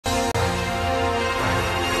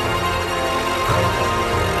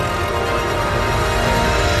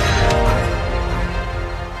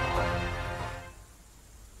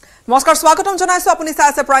নমস্কাৰ স্বাগতম জনাইছো আপুনি চাই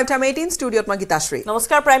আছে প্ৰাইম টাইম 18 ষ্টুডিঅত মই গীতাশ্ৰী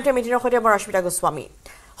নমস্কাৰ প্ৰাইম টাইম 18 সৈতে মই ৰশ্মিতা গোস্বামী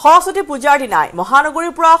সৰস্বতী পূজাৰ দিনাই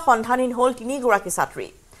মহানগৰীৰ পৰা সন্ধানহীন হ'ল 3 গৰাকী ছাত্ৰী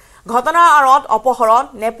ঘটনাৰ আঁৰত অপহৰণ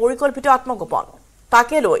নে পৰিকল্পিত আত্মগোপন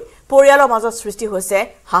তাকে লৈ পৰিয়ালৰ মাজত সৃষ্টি হৈছে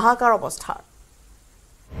হাহাকাৰ অৱস্থা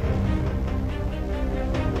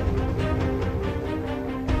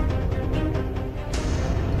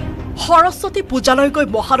সৰস্বতী পূজালৈ গৈ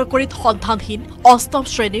মহানগৰীত সন্ধানহীন অষ্টম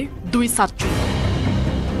শ্ৰেণীৰ 2 ছাত্ৰী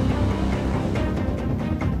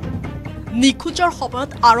নিখোজৰ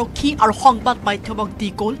সময়ত আৰক্ষী আৰু সংবাদ মাধ্যমক দি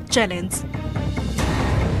গ'ল চেলেঞ্জ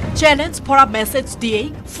ভৰা মেছেজ দিয়েই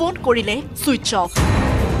ফোন কৰিলে ছুইচ অফ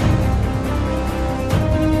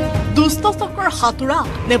দুষ্ট চক্ৰৰ হাতুৰা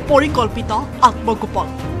নে পৰিকল্পিত আত্মগোপন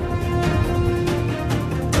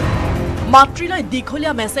মাতৃলৈ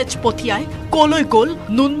দীঘলীয়া মেছেজ পঠিয়াই কলৈ গ'ল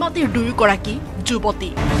নুনমাটিৰ 2 গৰাকী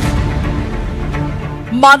যুৱতী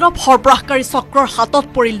মানৱ সৰবৰাহকাৰী চক্ৰৰ হাতত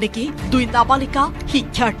পৰিল নেকি 2 নাবালিকা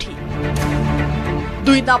শিক্ষাৰ্থী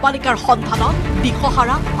 2 নাবালিকাৰ সন্ধানত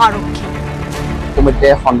দিশহাৰা আৰক্ষী ইতিমধ্যে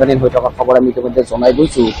সন্ধানহীন হৈ থকা খবৰ আমি ইতিমধ্যে জনাই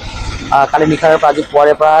গৈছো কালি নিশাৰ পৰা আজি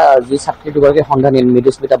পুৱাৰে পৰা যি ছাত্ৰী দুগৰাকী সন্ধানহীন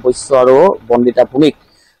মৃদুস্মিতা বৈশ্য আৰু বন্দিতা ভূমিক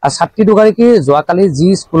ছাত্ৰী দুগৰাকী যোৱাকালি যি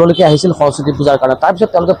স্কুললৈকে আহিছিল সৰস্বতী পূজাৰ কাৰণে তাৰপিছত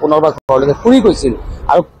তেওঁলোকে পুনৰবাৰ ঘৰলৈকে ফুৰি গৈছিল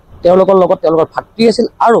আৰু তেওঁলোকৰ লগত তেওঁলোকৰ ভাতৃ আছিল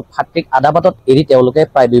আৰু ভাতৃক আধা বাটত এৰি তেওঁলোকে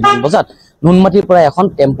প্ৰায় 2 মান বজাত নুনমাটিৰ পৰা এখন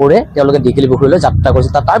টেম্পোৰে তেওঁলোকে দীঘলী পুখুৰীলৈ যাত্ৰা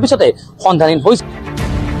কৰিছিল তাৰপিছতে সন্ধানহীন হৈছিল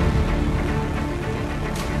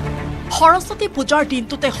সৰস্বতী পূজাৰ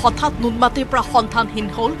দিনটোতে হঠাৎ নুনমাটিৰ পৰা সন্ধানহীন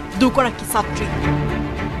হ'ল 2 গৰাকী ছাত্ৰী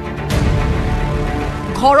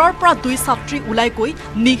ঘৰৰ পৰা 2 ছাত্ৰী ওলাই গৈ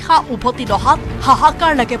নিশা উভতি নহাত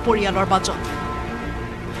হাহাকাৰ লাগে পৰিয়ালৰ মাজত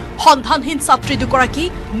সন্ধানহীন ছাত্ৰী 2 গৰাকী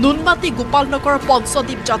নুনমাটি গোপালনগৰৰ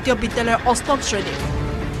পঞ্চদ্বীপ জাতীয় বিদ্যালয়ৰ 8ম শ্ৰেণীৰ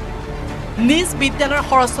নিজ বিদ্যালয়ৰ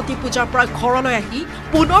সৰস্বতী পূজাৰ পৰা ঘৰলৈ আহি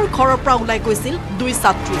পুনৰ ঘৰৰ পৰা ওলাই গৈছিল 2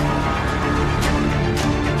 ছাত্ৰী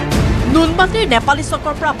নুনমাটিৰ নেপালী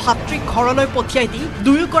চকৰ পৰা ভাতৃক ঘৰলৈ পঠিয়াই দি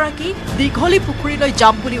 2 গৰাকী দীঘলী পুখুৰীলৈ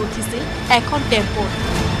যাম বুলি উঠিছিল এখন টেম্পো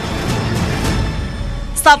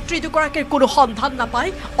ছাত্ৰী 2 গৰাকীৰ কোনো সন্ধান নাপাই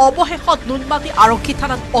অৱশেষত নুনমাটি আৰক্ষী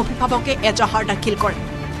থানাত অভিভাৱকে এজাহাৰ দাখিল কৰে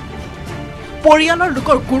পৰিয়ালৰ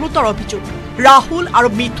লোকৰ গুৰুতৰ অভিযোগ ৰাহুল আৰু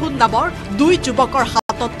মিথুন নামৰ 2 যুৱকৰ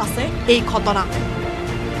হাতত আছে এই ঘটনা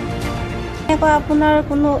আপোনাৰ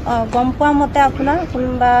কোনো গম পোৱা মতে আপোনাৰ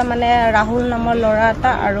কোনবা মানে ৰাহুল নামৰ ল'ৰা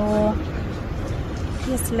এটা আৰু কি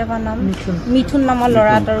আছিল নাম মিথুন নামৰ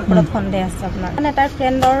ল'ৰা এটাৰ ওপৰত সন্দেহ আছে আপোনাৰ মানে তাৰ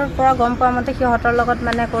ফ্ৰেণ্ডৰ পৰা গম পোৱা মতে সিহঁতৰ লগত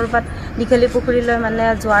মানে কৰবাত দীঘলী পুখুৰীলৈ মানে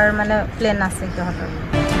যোৱাৰ মানে প্লেন আছে সিহঁতৰ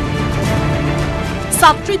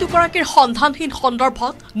ছাত্ৰী 2 গৰাকীৰ সন্ধানহীন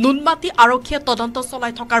সন্দৰ্ভত নুনমাটি আৰক্ষীয়ে তদন্ত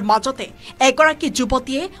চলাই থকাৰ মাজতে এগৰাকী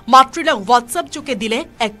যুৱতীয়ে মাতৃলৈ হোৱাটছএপ যোগে দিলে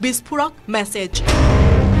এক বিস্ফোৰক মেছেজ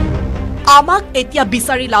আমাক এতিয়া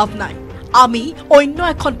বিচাৰি লাভ নাই আমি অন্য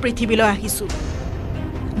এখন পৃথিৱীলৈ আহিছো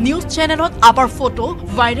নিউজ চেনেলত আবাৰ ফটো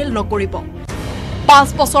ভাইৰেল নকৰিব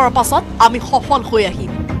 5 বছৰৰ পাছত আমি সফল হৈ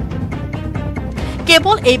আহিম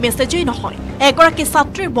কেৱল এই মেছেজেই নহয় এগৰাকী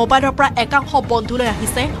ছাত্ৰীৰ মোবাইলৰ পৰা একাংশ বন্ধুলৈ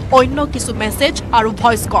আহিছে অন্য কিছু মেছেজ আৰু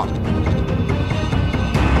ভইচ কল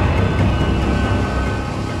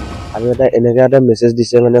আৰু এনেকা এটা মেছেজ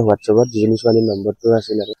দিছে মানে হোৱাটছএপত যিনি ছোৱালীৰ নম্বৰটো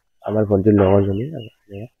আছিল আমাৰ ভণ্টিৰ লগৰজনী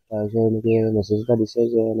তাৰপিছত এনেকৈ মেছেজ এটা দিছে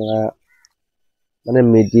যে এনেকা মানে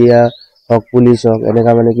মিডিয়া হওক পুলিচ হওক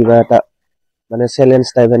এনেকা মানে কিবা এটা মানে চেলেঞ্জ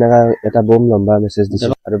টাইপ এনেকা এটা বম লম্বা মেছেজ দিছে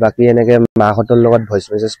আৰু বাকী এনেকে মাহঁতৰ লগত ভইচ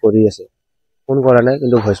মেছেজ কৰি আছে ফোন কৰা নাই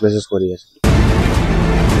কিন্তু ভইচ মেছেজ কৰি আছে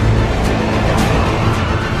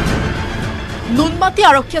নুনমাটি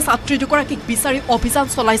আৰক্ষীয়ে ছাত্ৰী 2 গৰাকীক বিচাৰি অভিযান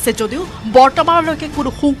চলাইছে যদিও বৰ্তমানলৈকে কোনো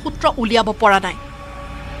সুসূত্ৰ উলিয়াব পৰা নাই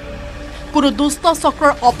কোনো দুষ্ট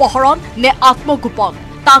চক্ৰৰ অপহৰণ নে আত্মগোপন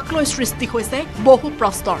তাক লৈ সৃষ্টি হৈছে বহু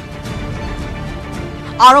প্ৰশ্নৰ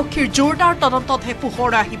আৰক্ষীৰ জোৰদাৰ তদন্ততহে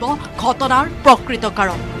পোহৰলৈ আহিব ঘটনাৰ প্ৰকৃত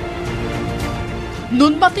কাৰণ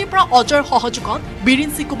নুনমাটিৰ পৰা অজয়ৰ সহযোগত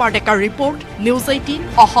বিৰিঞ্চি কুমাৰ ডেকাৰ report news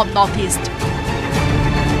 18 Assam north east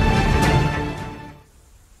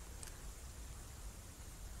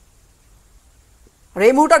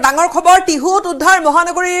এই মুহূৰ্তৰ ডাঙৰ খবৰ টিহুত উদ্ধাৰ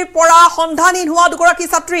মহানগৰীৰ পৰা সন্ধানহীন হোৱা 2 গৰাকী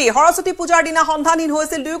ছাত্ৰী সৰস্বতী পূজাৰ দিনা সন্ধানহীন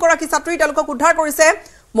হৈছিল 2 গৰাকী ছাত্ৰী তেওঁলোকক উদ্ধাৰ কৰিছে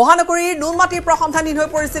মহানগৰীৰ নুনমাটিৰ পৰা সন্ধানহীন হৈ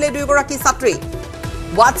পৰিছিল 2 গৰাকী ছাত্ৰী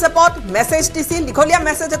হোৱাটছএপত মেছেজ দিছিল দীঘলীয়া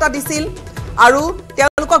মেছেজ এটা দিছিল আৰু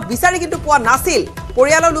তেওঁলোকক বিচাৰি কিন্তু পোৱা নাছিল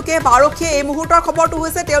পৰিয়ালৰ লোকে আৰক্ষীয়ে এই মুহূৰ্তৰ খবৰটো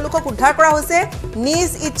হৈছে তেওঁলোকক উদ্ধাৰ কৰা হৈছে নিজ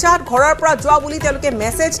ইচ্ছাত ঘৰৰ পৰা যোৱা বুলি তেওঁলোকে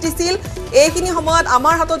মেছেজ দিছিল এইখিনি সময়ত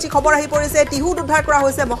আমাৰ হাতত যি খবৰ আহি পৰিছে টিহুত উদ্ধাৰ কৰা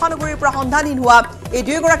হৈছে মহানগৰীৰ পৰা সন্ধানহীন হোৱা এই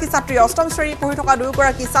 2 গৰাকী ছাত্ৰী অষ্টম শ্ৰেণীত পঢ়ি থকা 2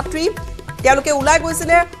 গৰাকী ছাত্ৰী তেওঁলোকে ওলাই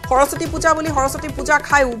গৈছিলে সৰস্বতী পূজা বুলি সৰস্বতী পূজা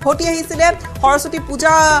খাই উভতি আহিছিলে সৰস্বতী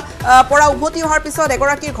পূজা পৰা উভতি অহাৰ পিছত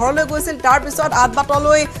এগৰাকীৰ ঘৰলৈ গৈছিল তাৰ পিছত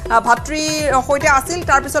আদবাটলৈ ভাতৃৰ সৈতে আছিল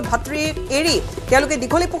তাৰ পিছত ভাতৃ এৰি তেওঁলোকে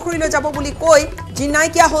দীঘলী পুখুৰীলৈ যাব বুলি কৈ যি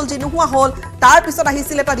নাইকিয়া হ'ল যি নোহোৱা হ'ল তাৰ পিছত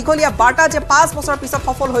আহিছিল এটা দীঘলীয়া বাৰ্তা যে 5 বছৰ পিছত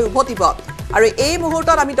সফল হৈ উভতিব আৰু এই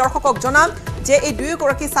মুহূৰ্তত আমি দৰ্শকক জনাম যে এই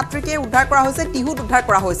দুয়োগৰাকী ছাত্ৰীকে উদ্ধাৰ কৰা হৈছে টিহুত উদ্ধাৰ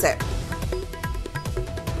কৰা হৈছে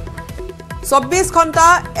 24 ঘণ্টা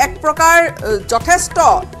এক প্ৰকাৰ যথেষ্ট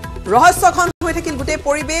ৰহস্যঘন হৈ থাকিল গোটেই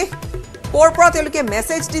পৰিৱেশ ক'ৰ পৰা তেওঁলোকে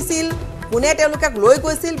মেছেজ দিছিল কোনে তেওঁলোকক লৈ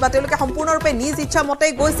গৈছিল বা তেওঁলোকে সম্পূৰ্ণৰূপে নিজ ইচ্ছা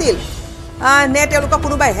মতে গৈছিল নে তেওঁলোকক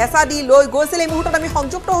কোনোবাই হেঁচা দি লৈ গৈছিল এই মুহূৰ্তত আমি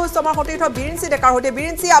সংযুক্ত হৈছোঁ আমাৰ সতীৰ্থ বিৰিঞ্চি ডেকাৰ সৈতে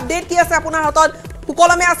বিৰিঞ্চি আপডেট কি আছে আপোনাৰ হাতত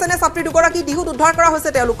সুকলমে আছেনে ছাত্ৰী দুগৰাকী টিহুত উদ্ধাৰ কৰা হৈছে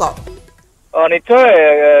তেওঁলোকক নিশ্চয়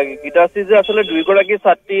গীতাশ্ৰী যে আচলতে দুইগৰাকী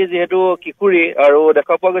ছাত্ৰী যিহেতু কিশোৰী আৰু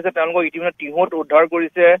দেখা পোৱা গৈছে তেওঁলোকক ইতিমধ্যে টিহুত উদ্ধাৰ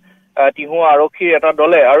কৰিছে টিহু আৰক্ষীৰ এটা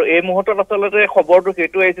দলে আৰু এই মুহূৰ্তত আচলতে খবৰটো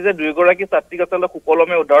সেইটো আহিছে যে দুইগৰাকী ছাত্ৰীক আচলতে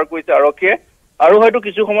সুকলমে উদ্ধাৰ কৰিছে আৰক্ষীয়ে আৰু হয়তো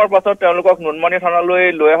কিছু সময়ৰ পাছত তেওঁলোকক নুনমাটি থানালৈ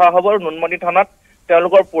লৈ অহা হ'ব আৰু নুনমাটি থানাত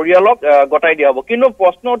তেওঁলোকৰ পৰিয়ালক গতাই দিয়া হ'ব কিন্তু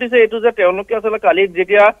প্ৰশ্ন উঠিছে এইটো যে তেওঁলোকে আচলতে কালি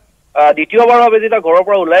যেতিয়া দ্বিতীয়বাৰৰ বাবে যেতিয়া ঘৰৰ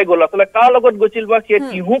পৰা ওলাই গ'ল আচলতে কাৰ লগত গৈছিল বা সেই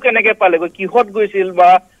টিহু কেনেকে পালেগৈ কিহত গৈছিল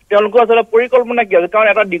বা তেওঁলোকৰ আচলতে পৰিকল্পনা কি আছিল কাৰণ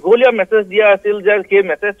এটা দীঘলীয়া মেছেজ দিয়া আছিল যে সেই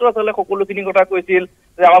মেছেজটো আচলতে সকলোখিনি কথা কৈছিল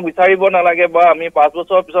যে আমাক বিচাৰিব নালাগে বা আমি 5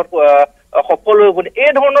 বছৰৰ পিছত সফল হৈ উঠিম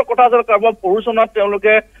এই ধৰণৰ কথা আচলতে কাৰোবাৰ পৰুচনাত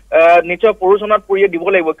তেওঁলোকে নিশ্চয় পৰুচনাত পৰিয়ে দিব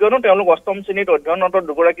লাগিব কিয়নো তেওঁলোক অষ্টম শ্ৰেণীত অধ্যয়নৰত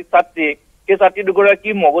দুগৰাকী ছাত্ৰী সেই ছাত্ৰী দুগৰাকী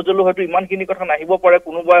মগজলৈ হয়তো ইমানখিনি কথা নাহিব পাৰে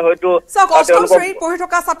কোনোবাই হয়তো অষ্টম শ্ৰেণীত পঢ়ি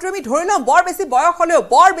থকা ছাত্ৰী আমি ধৰি লওঁ বৰ বেছি বয়স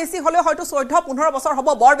হ'লেও হয়তো 14-15 বছৰ হ'ব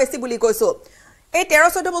বৰ বেছি বুলি কৈছোঁ এই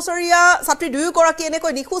 13-14 বছৰীয়া ছাত্ৰী দুয়োগৰাকী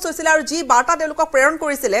এনেকৈ নিখোজ হৈছিলে আৰু যি বাৰ্তা তেওঁলোকক প্ৰেৰণ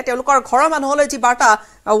কৰিছিলে তেওঁলোকৰ ঘৰৰ মানুহলৈ যি বাৰ্তা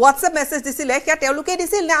হোৱাটছএপ মেছেজ দিছিলে সেয়া তেওঁলোকেই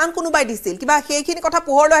দিছিল নে আন কোনোবাই দিছিল কিবা সেইখিনি কথা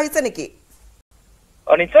পোহৰলৈ আহিছে নেকি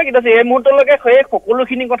নিশ্চয় কি আছে এই মুহূৰ্তলৈকে সেই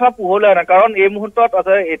সকলোখিনি কথা পোহৰলৈ অহা নাই কাৰণ এই মুহূৰ্তত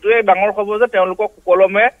আছে এইটোৱে ডাঙৰ খবৰ যে তেওঁলোকক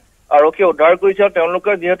সুকলমে আৰক্ষীয়ে উদ্ধাৰ কৰিছে আৰু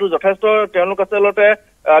তেওঁলোকে যিহেতু যথেষ্ট তেওঁলোক আচলতে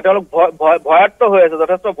তেওঁলোক ভয়াত্ম হৈ আছে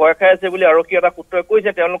যথেষ্ট ভয় খাই আছে বুলি আৰক্ষী এটা সূত্ৰই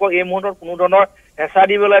কৈছে তেওঁলোকক এই মুহূৰ্তত কোনো ধৰণৰ হেঁচা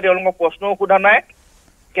দি পেলাই তেওঁলোকক প্ৰশ্নও সোধা নাই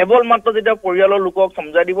কেৱল মাত্ৰ যেতিয়া পৰিয়ালৰ লোকক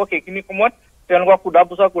সমজাই দিব সেইখিনি সময়ত তেওঁলোকক সোধা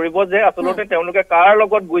পোছা কৰিব যে আচলতে তেওঁলোকে কাৰ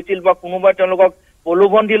লগত গৈছিল বা কোনোবাই তেওঁলোকক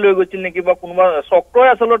প্ৰলোভন দি লৈ গৈছিল নেকি বা কোনোবা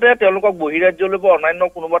চক্ৰই আচলতে তেওঁলোকক বহিৰাজ্যলৈ বা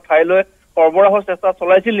অন্যান্য কোনোবা ঠাইলৈ সৰবৰাহৰ চেষ্টা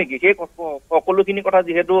চলাইছিল নেকি সেই সকলোখিনি কথা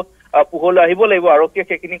যিহেতু পোহৰলৈ আহিব লাগিব আৰক্ষীয়ে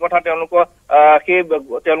সেইখিনি কথা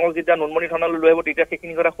তেওঁলোকক যেতিয়া নুনমাটি থানালৈ লৈ আহিব তেতিয়া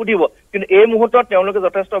সেইখিনি কথা সুধিব কিন্তু এই মুহূৰ্তত তেওঁলোকে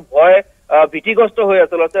যথেষ্ট ভয় ভীতিগ্ৰস্ত হৈ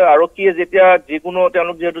আচলতে আৰক্ষীয়ে যেতিয়া যিকোনো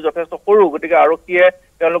তেওঁলোক যিহেতু যথেষ্ট সৰু গতিকে আৰক্ষীয়ে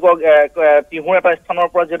তেওঁলোকক টিহুৰ এটা স্থানৰ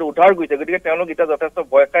পৰা যিহেতু উদ্ধাৰ কৰিছে গতিকে তেওঁলোক এতিয়া যথেষ্ট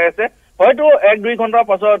ভয় খাই আছে হয়তো 1-2 ঘণ্টাৰ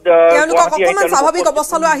পাছত স্বাভাৱিক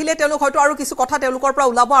অৱস্থালৈ আহিলে তেওঁলোক হয়তো আৰু কিছু কথা তেওঁলোকৰ পৰা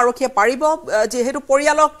ওলাব আৰক্ষীয়ে পাৰিব যিহেতু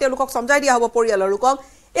পৰিয়ালক তেওঁলোকক সমজাই দিয়া হ'ব পৰিয়ালৰ লোকক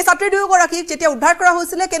এই ছাত্ৰী দুয়োগৰাকীক যেতিয়া উদ্ধাৰ কৰা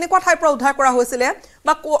হৈছিলে কেনেকুৱা ঠাইৰ পৰা উদ্ধাৰ কৰা হৈছিলে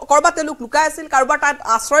বা কৰবাত তেওঁলোক লুকাই আছিল কাৰোবাৰ তাত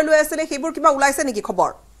আশ্ৰয় লৈ আছিলে সেইবোৰ কিবা ওলাইছে নেকি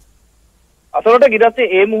খবৰ আচলতে গীতাশ্ৰী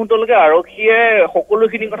এই মুহূৰ্তলৈকে আৰক্ষীয়ে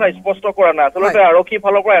সকলোখিনি কথা স্পষ্ট কৰা নাই আচলতে আৰক্ষীৰ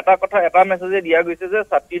ফালৰ পৰা এটা মেছেজে দিয়া গৈছে যে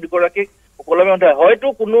ছাত্ৰী দুগৰাকীক সকলোৱে হয়তো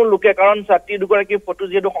কোনো লোকে কাৰণ ছাত্ৰী দুগৰাকীৰ ফটো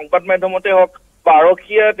যিহেতু সংবাদ মাধ্যমতে হওক বা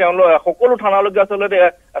আৰক্ষীয়ে তেওঁলোক সকলো থানালৈকে আচলতে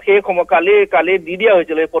সেই সময় কালি দি দিয়া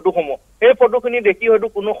হৈছিল এই ফটোসমূহ সেই ফটোখিনি দেখি হয়তো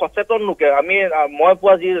কোনো সচেতন লোকে মই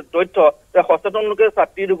পোৱা যি তথ্য যে সচেতন লোকে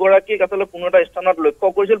ছাত্ৰী দুগৰাকীক আচলতে কোনো এটা স্থানত লক্ষ্য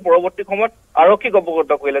কৰিছিল পৰৱৰ্তী সময়ত আৰক্ষীক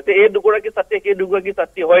অৱগত কৰিলে যে এই দুগৰাকী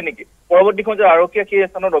ছাত্ৰী হয় নেকি পৰৱৰ্তী সময়ত আৰক্ষীয়ে সেই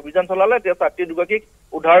স্থানত অভিযান চলালে তেতিয়া ছাত্ৰী দুগৰাকীক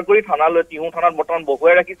উদ্ধাৰ কৰি থানালৈ টিহু থানাত বৰ্তমান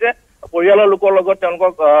বহুৱাই ৰাখিছে পৰিয়ালৰ লোকৰ লগত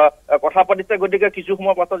তেওঁলোকক কথা পাতিছে গতিকে কিছু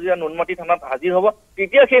সময়ৰ পাছত যেতিয়া নুনমাটি থানাত হাজিৰ হ'ব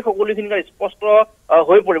তেতিয়া সেই সকলোখিনি স্পষ্ট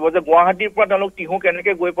হৈ পৰিব যে গুৱাহাটীৰ পৰা তেওঁলোক টিহু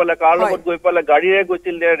কেনেকে গৈ পালে কাৰ লগত গৈ পালে গাড়ীৰে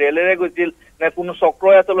গৈছিল নে ৰেলেৰে গৈছিল নে কোনো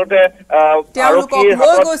চক্ৰই আচলতে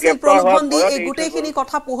প্ৰলোভন দি এই গোটেইখিনি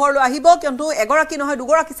কথা পোহৰলৈ আহিব কিন্তু এগৰাকী নহয়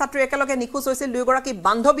দুগৰাকী ছাত্ৰী একেলগে নিখোজ হৈছিল দুয়োগৰাকী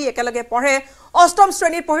বান্ধৱী একেলগে পঢ়ে অষ্টম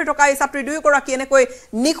শ্ৰেণীত পঢ়ি থকা এই ছাত্ৰী দুয়োগৰাকী এনেকৈ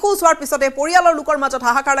নিখোজ হোৱাৰ পিছতে পৰিয়ালৰ লোকৰ মাজত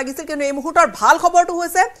হাহাকাৰ লাগিছিল কিন্তু এই মুহূৰ্তৰ ভাল খবৰটো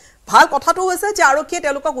হৈছে ভাল কথাটো হৈছে যে আৰক্ষীয়ে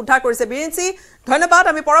তেওঁলোকক উদ্ধাৰ কৰিছে বিৰিঞ্চি ধন্যবাদ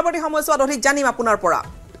আমি পৰৱৰ্তী সময়ছোৱাত অধিক জানিম আপোনাৰ পৰা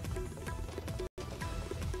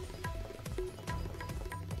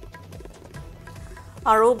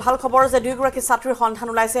আৰু ভাল খবৰ যে দুইগৰাকী ছাত্ৰীৰ সন্ধান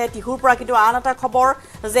ওলাইছে টিহুৰ পৰা কিন্তু আন এটা খবৰ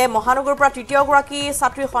যে মহানগৰৰ পৰা তৃতীয়গৰাকী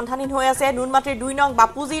ছাত্ৰীৰ সন্ধানহীন হৈ আছে নুনমাটিৰ 2 নং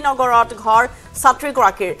বাপুজি নগৰত ঘৰ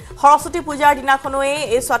ছাত্ৰীগৰাকীৰ সৰস্বতী পূজাৰ দিনাখনই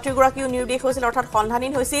এই ছাত্ৰীগৰাকীও নিৰ্দেশ হৈছিল অৰ্থাৎ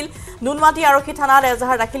সন্ধানহীন হৈছিল নুনমাটি আৰক্ষী থানাত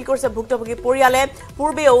এজাহাৰ দাখিল কৰিছে ভুক্তভোগী পৰিয়ালে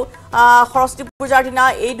পূৰ্বেও সৰস্বতী পূজাৰ দিনা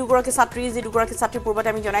এই দুগৰাকী ছাত্ৰী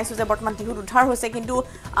পূৰ্বতে আমি জনাইছো যে বৰ্তমান টিহুত উদ্ধাৰ হৈছে কিন্তু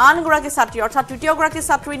আনগৰাকী ছাত্ৰী অৰ্থাৎ তৃতীয়গৰাকী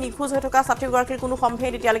ছাত্ৰী নিখোজ হৈ থকা ছাত্ৰীগৰাকীৰ কোনো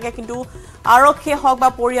সম্ভেদ এতিয়ালৈকে কিন্তু আৰক্ষীয়ে হওক বা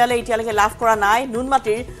পৰিয়ালে এতিয়ালৈকে লাভ কৰা নাই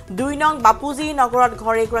নুনমাটিৰ 2 নং বাপুজি নগৰত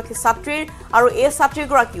ঘৰ এগৰাকী ছাত্ৰীৰ আৰু এই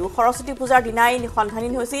ছাত্ৰীগৰাকীও সৰস্বতী পূজাৰ দিনাই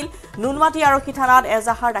সন্ধানহীন হৈছিল নুনমাটি আৰক্ষী থানাত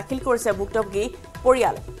এজাহাৰ দাখিল কৰিছে ভুক্তভোগী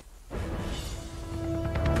পৰিয়ালে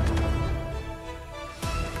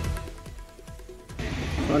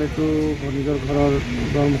ছোৱালীটো নিজৰ ঘৰৰ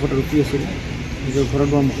দুৱাৰমুখত ৰখি আছিল নিজৰ ঘৰৰ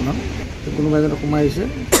দুৱাৰমুখত কোনোবা এজনে সোমাই আহিছে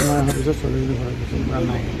সোমাই অহাৰ পিছত ছোৱালীজনী ঘৰত গৈছে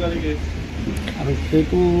নাই আৰু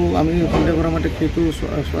সেইটো আমি সন্দেহ কৰা মতে সেইটো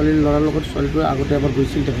ছোৱালীৰ ল'ৰাৰ লগত ছোৱালীটোৱে আগতে এবাৰ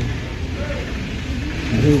গৈছিল তেখেত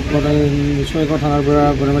ছয়গাঁও থানাৰ পৰা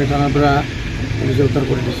বৰামাৰী থানাৰ পৰা পুলিচে উদ্ধাৰ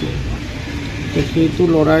কৰি দিছিল সেইটো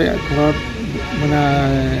ল'ৰাই ঘৰত মানে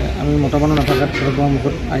আমি মতা মানুহ নাথাকাত ঘৰৰ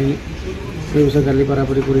দুৱাৰমুখত আহি সেই পিছত গালি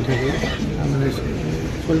পাৰাপাৰি কৰি থাকে মানে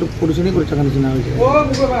ছোৱালীটো পৰিচনী কৰি থকা নিচিনা হৈছে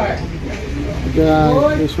এতিয়া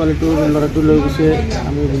এই ছোৱালীটোৰ ল'ৰাটো লৈ গৈছে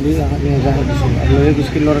আমি বুলি আমি এজাহাৰ দিছোঁ আৰু লৈ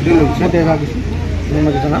গৈছে ল'ৰাটোৱে লৈ গৈছে এজাহাৰ দিছোঁ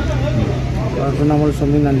নুনমাটি থানা ল'ৰাটোৰ নাম হ'ল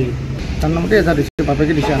সমীন আলী তাৰ নামতে এজাহাৰ দিছে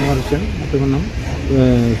বাপেকে দিছে আনোৱাৰ হুছেইন বাপেকৰ নাম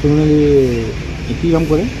সমীন আলী কি কাম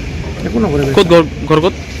কৰে একো নকৰে ঘৰ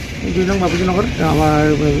ক'ত 2 নং বাপুজি নগৰ আমাৰ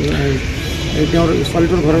তেওঁৰ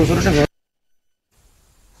ছোৱালীটোৰ ঘৰৰ ওচৰতে ঘৰ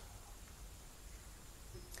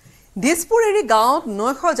দিছপুৰ এৰি গাঁৱত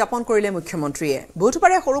নৈশ যাপন কৰিলে মুখ্যমন্ত্ৰীয়ে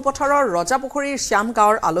বুধবাৰে সৰুপথাৰৰ ৰজাপুখুৰীৰ শ্যাম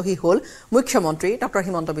গাঁৱৰ আলহী হ'ল মুখ্যমন্ত্ৰী ডক্টৰ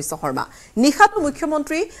হিমন্ত বিশ্ব শৰ্মা নিশাটো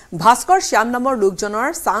মুখ্যমন্ত্ৰী ভাস্কৰ শ্যাম নামৰ লোকজনৰ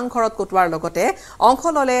চাং ঘৰত কটোৱাৰ লগতে অংশ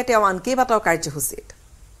ললে তেওঁ আন কেইবাটাও কাৰ্যসূচীত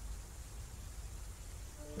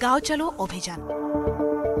গাঁও চলো অভিযান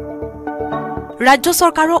ৰাজ্য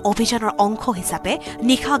চৰকাৰৰ অভিযানৰ অংশ হিচাপে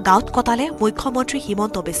নিশা গাঁৱত কটালে মুখ্যমন্ত্ৰী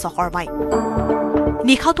হিমন্ত বিশ্ব শৰ্মাই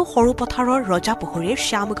নিশাটো সৰুপথাৰৰ ৰজাপুখুৰীৰ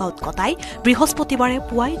শ্যামগাঁৱত কটাই বৃহস্পতিবাৰে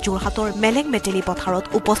পুৱাই যোৰহাটৰ মেলেং মেটেলি পথাৰত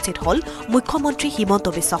উপস্থিত হ'ল মুখ্যমন্ত্ৰী হিমন্ত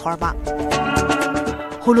বিশ্ব শৰ্মা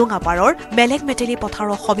হুলুঙাপাৰৰ মেলেং মেটেলি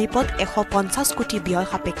পথাৰৰ সমীপত 150 কোটি ব্যয়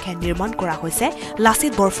সাপেক্ষে নিৰ্মাণ কৰা হৈছে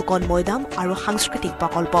লাচিত বৰফুকন মৈদাম আৰু সাংস্কৃতিক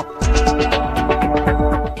প্ৰকল্প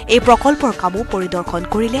এই প্ৰকল্পৰ কামো পৰিদৰ্শন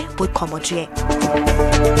কৰিলে মুখ্যমন্ত্ৰীয়ে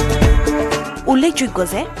উল্লেখযোগ্য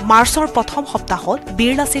যে মাৰ্চৰ প্ৰথম সপ্তাহত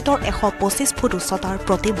বীৰ লাচিতৰ 125 ফুট উচ্চতাৰ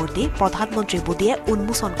প্ৰতিমূৰ্তি প্ৰধানমন্ত্ৰী মোদীয়ে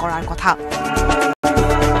উন্মোচন কৰাৰ কথা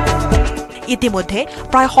ইতিমধ্যে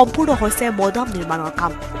প্ৰায় সম্পূৰ্ণ হৈছে মৈদাম নিৰ্মাণৰ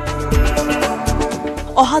কাম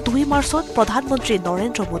অহা 2 মাৰ্চত প্ৰধানমন্ত্ৰী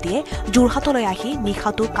নৰেন্দ্ৰ মোদীয়ে যোৰহাটলৈ আহি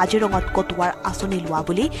নিশাটো কাজিৰঙাত কটোৱাৰ আঁচনি লোৱা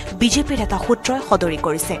বুলি বিজেপিৰ এটা সূত্ৰই সদৰি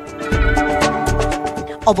কৰিছে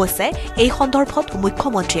অৱশ্যে এই সন্দৰ্ভত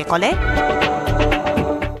মুখ্যমন্ত্ৰীয়ে ক'লে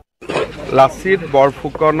লাচিত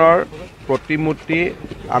বৰফুকনৰ প্ৰতিমূৰ্তি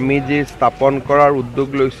আমি যে স্থাপন কৰাৰ উদ্যোগ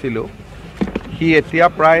লৈছিলোঁ সি এতিয়া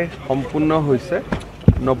প্ৰায় সম্পূৰ্ণ হৈছে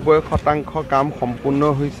 90% কাম সম্পূৰ্ণ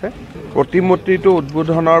হৈছে প্ৰতিমূৰ্তিটো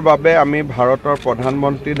উদ্বোধনৰ বাবে আমি ভাৰতৰ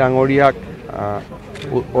প্ৰধানমন্ত্ৰী ডাঙৰীয়াক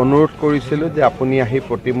অনুৰোধ কৰিছিলোঁ যে আপুনি আহি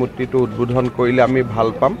প্ৰতিমূৰ্তিটো উদ্বোধন কৰিলে আমি ভাল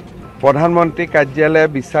পাম প্ৰধানমন্ত্ৰী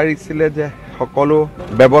কাৰ্যালয়ে বিচাৰিছিলে যে সকলো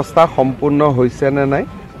ব্যৱস্থা সম্পূৰ্ণ হৈছে নে নাই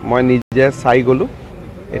মই নিজে চাই গ'লোঁ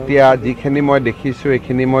এতিয়া যিখিনি মই দেখিছোঁ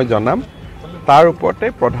এইখিনি মই জনাম তাৰ ওপৰতে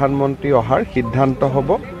প্ৰধানমন্ত্ৰী অহাৰ সিদ্ধান্ত হ'ব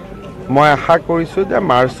মই আশা কৰিছোঁ যে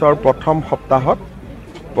মাৰ্চৰ প্ৰথম সপ্তাহত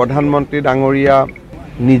প্ৰধানমন্ত্ৰী ডাঙৰীয়া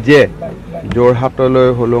নিজে যোৰহাটলৈ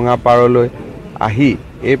হুলুঙাপাৰলৈ আহি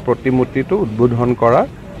এই প্ৰতিমূৰ্তিটো উদ্বোধন কৰাৰ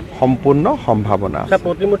সম্পূৰ্ণ সম্ভাৱনা আছে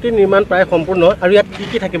প্ৰতিমূৰ্তি নিৰ্মাণ প্ৰায় সম্পূৰ্ণ আৰু ইয়াত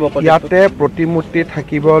কি থাকিব ইয়াতে প্ৰতিমূৰ্তি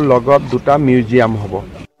থাকিব লগত 2টা মিউজিয়াম হ'ব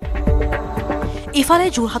ইফালে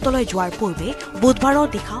যোৰহাটলৈ যোৱাৰ পূৰ্বে বুধবাৰৰ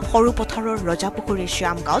দিশা সৰুপথাৰৰ ৰজাপুখুৰীৰ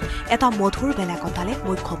শ্যামগাঁৱত এটা মধুৰ বেলা কটালে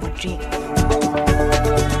মুখ্যমন্ত্ৰীয়ে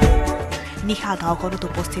নিশা গাঁওখনত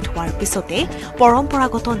উপস্থিত হোৱাৰ পিছতে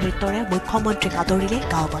পৰম্পৰাগত নৃত্যৰে মুখ্যমন্ত্ৰীক আদৰিলে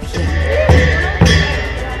গাঁওবাসীয়ে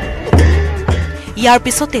ইয়াৰ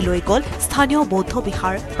পিছতে লৈ গ'ল স্থানীয় বৌদ্ধ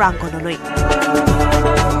বিহাৰ প্ৰাংগণলৈ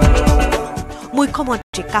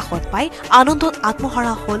মুখ্যমন্ত্ৰীক কাষত পাই আনন্দত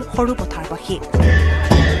আত্মহাৰা হ'ল সৰুপথাৰবাসী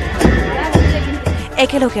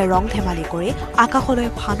একেলগে ৰং ধেমালি কৰি আকাশলৈ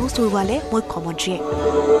ফানু চুৰুৱালে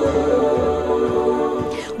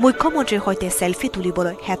মুখ্যমন্ত্ৰীৰ সৈতে সেলফি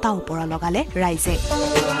তুলিবলৈ হেতা ওপৰা লগালে ৰাইজে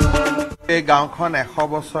এই গাঁওখন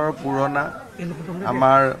 100 বছৰ পুৰণা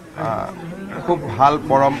আমাৰ খুব ভাল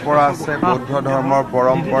পৰম্পৰা আছে বৌদ্ধ ধৰ্মৰ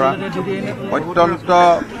পৰম্পৰা অত্যন্ত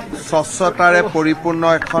স্বচ্ছতাৰে পৰিপূৰ্ণ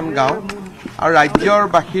এখন গাঁও আৰু ৰাজ্যৰ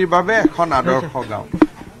বাসীৰ বাবে এখন আদৰ্শ গাঁও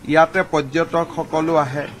ইয়াতে পৰ্যটক সকলো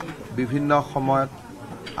আহে বিভিন্ন সময়ত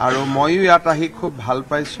আৰু মইও ইয়াত আহি খুব ভাল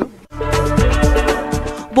পাইছো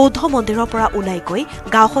বৌদ্ধ মন্দিৰৰ পৰা ওলাই গৈ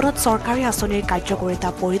গাঁওখনত চৰকাৰী আঁচনিৰ কাৰ্যকৰিতা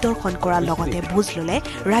পৰিদৰ্শন কৰাৰ লগতে বুজ ল'লে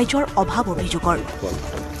ৰাইজৰ অভাৱ অভিযোগৰ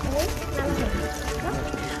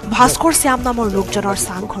ভাস্কৰ শ্যাম নামৰ লোকজনৰ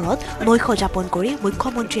চাংঘৰত নৈশ যাপন কৰি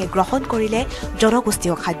মুখ্যমন্ত্ৰীয়ে গ্ৰহণ কৰিলে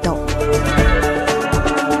জনগোষ্ঠীয় খাদ্য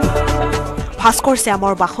ভাস্কৰ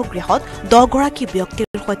শ্যামৰ বাসগৃহত 10 গৰাকী ব্যক্তিৰ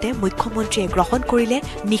সৈতে মুখ্যমন্ত্ৰীয়ে গ্ৰহণ কৰিলে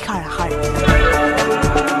নিশাৰ আহাৰ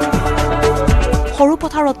সৰু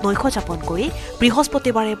পথাৰত নৈশ যাপন কৰি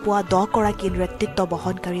বৃহস্পতিবাৰে পুৱা 10 গৰাকী নেতৃত্ব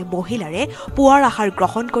বহনকাৰী মহিলাৰে পুৱাৰ আহাৰ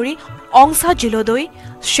গ্ৰহণ কৰি অংশা জিলদৈ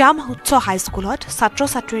শ্যাম উচ্চ হাইস্কুলত ছাত্ৰ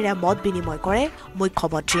ছাত্ৰীৰে মত বিনিময় কৰে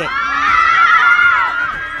মুখ্যমন্ত্ৰীয়ে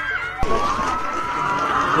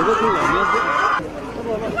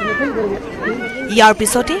ইয়াৰ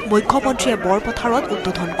পিছতে মুখ্যমন্ত্ৰীয়ে বৰপথাৰত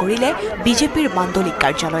উদ্বোধন কৰিলে বিজেপিৰ মাণ্ডলিক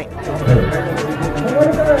কাৰ্যালয়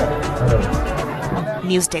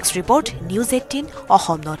news desk report news 18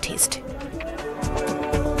 Assam north east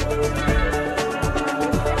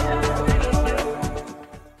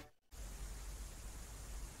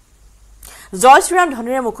জয় শ্ৰীৰাম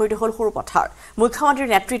ধনীৰে মুখৰিত হ'ল সৰু পথাৰ মুখ্যমন্ত্ৰীৰ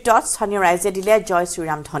নেতৃত্বত স্থানীয় ৰাইজে দিলে জয়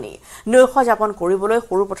শ্ৰীৰাম ধনী নৈশ যাপন কৰিবলৈ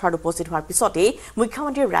সৰু পথাৰত উপস্থিত হোৱাৰ পিছতেই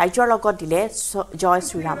মুখ্যমন্ত্ৰীৰ ৰাইজৰ লগত দিলে জয়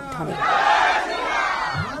শ্ৰীৰাম ধনী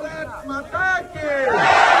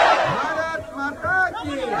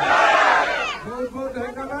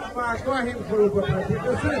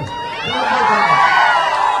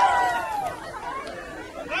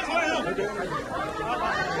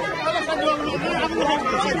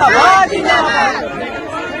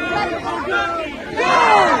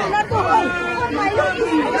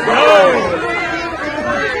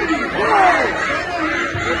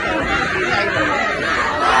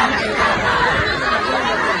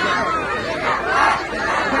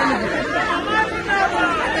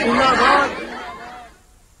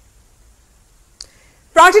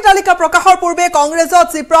প্ৰাৰ্থী তালিকা প্ৰকাশৰ পূৰ্বে কংগ্ৰেছত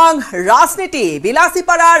চিপ্ৰং ৰাজনীতি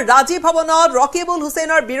বিলাসীপাৰাৰ ৰাজীৱ ভৱনত ৰকিবুল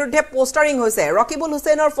হুছেইনৰ বিৰুদ্ধে পোষ্টাৰিং হৈছে ৰকিবুল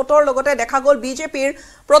হুছেইনৰ ফটোৰ লগতে দেখা গ'ল বিজেপিৰ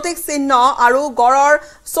প্ৰতীক চিহ্ন আৰু গড়ৰ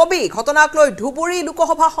ছবি ঘটনাক লৈ ধুবুৰী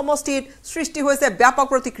লোকসভা সমষ্টিত সৃষ্টি হৈছে ব্যাপক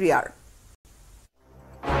প্ৰতিক্ৰিয়াৰ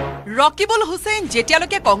ৰকিবুল হুছেইন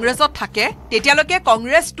যেতিয়ালৈকে কংগ্ৰেছত থাকে তেতিয়ালৈকে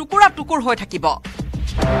কংগ্ৰেছ টুকুৰা টুকুৰ হৈ থাকিব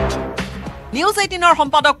নিউজ 18ৰ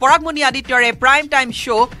সম্পাদক Paragmoni আদিত্যৰে prime time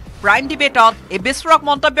show' prime ডিবেটত এই বিস্ফোৰক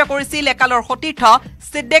মন্তব্য কৰিছিল একালৰ সতীৰ্থ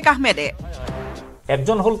সিদ্দিক আহমেদে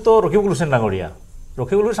একজন হলতো ৰকিবুল হুছেইন ডাঙৰীয়া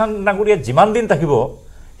ৰকিবুল হুছেইন ডাঙৰীয়া যিমান দিন থাকিব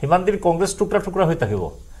সিমান দিন কংগ্ৰেছ টুকুৰা টুকুৰা হৈ থাকিব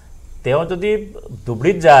তেওঁ যদি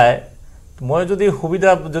দুবৰিত যায় মই যদি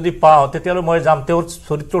সুবিধা যদি পাওঁ তেতিয়ালৈ মই যাম তেওঁৰ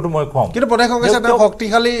চৰিত্ৰটো মই কম কিন্তু প্ৰদেশ কংগ্ৰেছে তেওঁ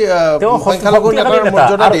শক্তিশালী সংখ্যালঘু নেতাৰ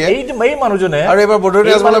মৰ্যাদা দিয়ে এই মানুহজনে আৰু এবাৰ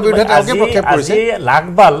বদৰুদ্দিন আজমলৰ বিৰুদ্ধে তেওঁকে প্ৰক্ষেপ কৰিছে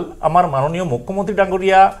লাখবাল আমাৰ মাননীয় মুখ্যমন্ত্ৰী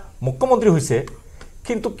ডাঙৰীয়া মুখ্যমন্ত্ৰী হৈছে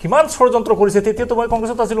কিন্তু কিমান ষড়যন্ত্ৰ কৰিছে তেতিয়াতো মই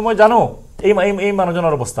কংগ্ৰেছত আছিলো মই জানো এই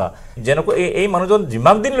মানুহজনৰ অৱস্থা যেনেকৈ এই মানুহজন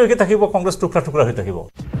যিমান দিন লৈকে থাকিব কংগ্ৰেছ টুকুৰা টুকুৰা হৈ থাকিব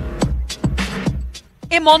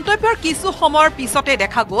এই মন্তব্যৰ কিছু সময়ৰ পিছতে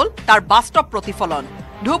দেখা গ'ল তাৰ বাস্তৱ প্ৰতিফলন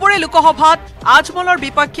ধুবুৰী লোকসভাত আজমলৰ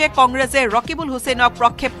বিপক্ষে কংগ্ৰেছে ৰকিবুল হুছেইনক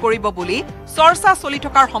প্ৰক্ষেপ কৰিব বুলি চৰ্চা চলি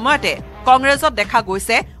থকাৰ সময়তে কংগ্ৰেছত দেখা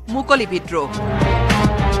গৈছে মুকলি বিদ্ৰোহ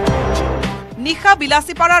নিশা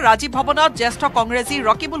বিলাসীপাৰা ৰাজীৱ ভৱনত জ্যেষ্ঠ কংগ্ৰেছী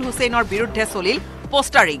ৰকিবুল হুছেইনৰ বিৰুদ্ধে চলিল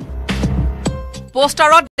পোষ্টাৰিং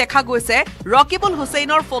পোষ্টাৰত দেখা গৈছে ৰকিবুল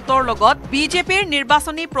হুছেইনৰ ফটোৰ লগত বিজেপিৰ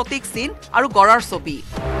নিৰ্বাচনী প্ৰতীক চিহ্ন আৰু গড়ৰ ছবি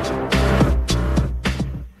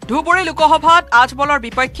ধুবুৰী লোকসভাত আজমলৰ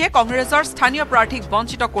বিপক্ষে কংগ্ৰেছৰ স্থানীয় প্ৰাৰ্থীক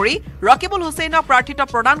বঞ্চিত কৰি ৰকিবুল হুছেইনক প্ৰাৰ্থিত্ব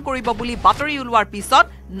প্ৰদান কৰিব বুলি বাতৰি ওলোৱাৰ পিছত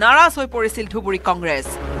নাৰাজ হৈ পৰিছিল ধুবুৰী কংগ্ৰেছ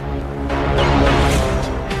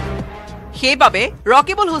সেইবাবে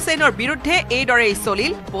ৰকিবুল হুছেইনৰ বিৰুদ্ধে এইদৰেই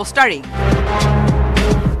চলিল পোষ্টাৰিং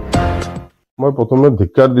মই প্ৰথমে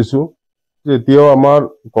ধিক্কাৰ দিছো যে এতিয়াও আমাৰ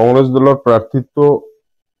কংগ্ৰেছ দলৰ প্ৰাৰ্থিত্ব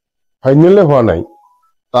ফাইনেলে হোৱা নাই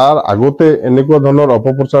তাৰ আগতে এনেকুৱা ধৰণৰ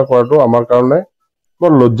অপপ্ৰচাৰ কৰাটো আমাৰ কাৰণে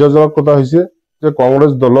বৰ লজ্জাজনক কথা হৈছে যে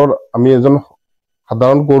কংগ্ৰেছ দলৰ আমি এজন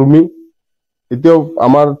সাধাৰণ কৰ্মী এতিয়াও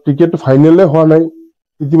আমাৰ টিকেট ফাইনেলে হোৱা নাই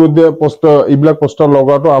ইতিমধ্যে এইবিলাক পোষ্টাৰ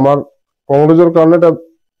লগাটো আমাৰ কংগ্ৰেছৰ কাৰণে এটা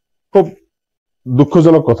খুব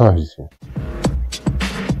দুঃখজনক কথা হৈছে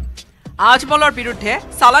আজমলৰ বিৰুদ্ধে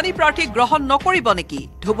সালানী প্ৰাৰ্থী গ্ৰহণ নকৰিব নেকি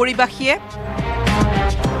ধুবুৰীবাসীয়ে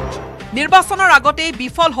নিৰ্বাচনৰ আগতেই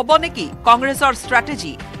বিফল হ'ব নেকি কংগ্ৰেছৰ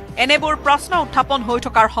ষ্ট্ৰেটেজি এনেবোৰ প্ৰশ্ন উত্থাপন হৈ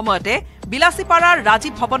থকাৰ সময়তে বিলাসীপাৰাৰ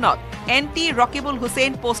ৰাজীৱ ভৱনত এণ্টি ৰকিবুল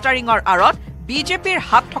হুছেইন পোষ্টাৰিঙৰ আঁৰত বিজেপিৰ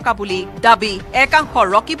হাত থকা বুলি দাবী একাংশ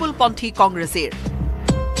ৰকিবুলপন্থী কংগ্ৰেছীৰ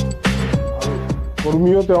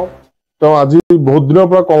কৰ্মীও তেওঁ আজি বহুত দিনৰ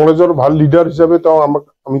পৰা কংগ্ৰেছৰ ভাল লিডাৰ হিচাপে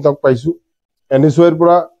আমি তেওঁক পাইছো NSYৰ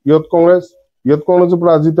পৰা ইয়ত কংগ্ৰেছৰ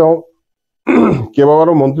পৰা আজি তেওঁ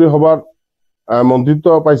কেইবাবাৰো মন্ত্ৰী সভাৰ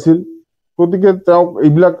মন্ত্ৰিত্ব পাইছিল গতিকে তেওঁক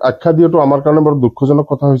এইবিলাক আখ্যা দিয়াটো আমাৰ কাৰণে বৰ দুঃখজনক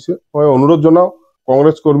কথা হৈছে মই অনুৰোধ জনাও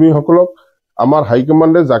কংগ্ৰেছ কৰ্মীসকলক আমাৰ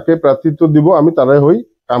হাইকমাণ্ডে যাকে প্ৰাৰ্থিত্ব দিব আমি তাৰে হৈ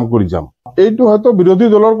কাম কৰি যাম এইটো হয়তো বিৰোধী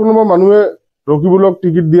দলৰ কোনোবা মানুহে ৰকিবুলক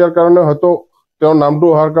টিকিট দিয়াৰ কাৰণে হয়তো তেওঁৰ নামটো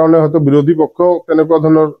অহাৰ কাৰণে হয়তো বিৰোধী পক্ষ তেনেকুৱা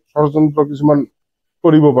ধৰণৰ ষড়যন্ত্ৰ কিছুমান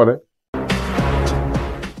কৰিব পাৰে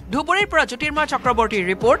ধুবুৰীৰ পৰা জ্যোতিৰ্ময় চক্ৰৱৰ্তীৰ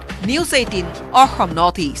report news 18 Assam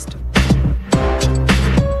north east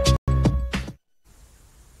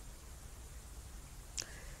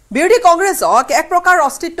বিৰোধী কংগ্ৰেছক এক প্ৰকাৰ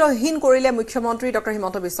অস্তিত্বহীন কৰিলে মুখ্যমন্ত্ৰী ডক্টৰ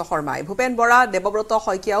হিমন্ত বিশ্ব শৰ্মাই ভূপেন বৰা দেৱব্ৰত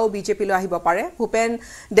শইকীয়াও বিজেপিলৈ আহিব পাৰে ভূপেন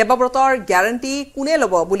দেৱব্ৰতৰ গ্যাৰান্টি কোনে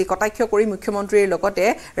ল'ব বুলি কটাক্ষ কৰি মুখ্যমন্ত্ৰীৰ লগতে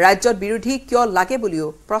ৰাজ্যত বিৰোধী কিয় লাগে বুলিও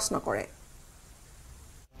প্ৰশ্ন কৰে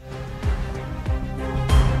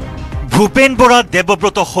ভূপেন বৰা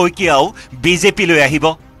দেৱব্ৰত শইকীয়াও বিজেপিলৈ আহিব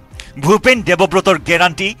ভূপেন দেৱব্ৰতৰ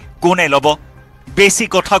গ্যাৰান্টি কোনে ল'ব বেছি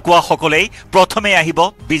কথা কোৱা সকলেই প্ৰথমে আহিব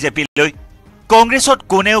বিজেপিলৈ কংগ্ৰেছত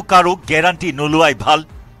কোনেও কাৰো গ্যাৰান্টি নোলোৱাই ভাল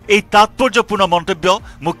এই তাৎপৰ্যপূৰ্ণ মন্তব্য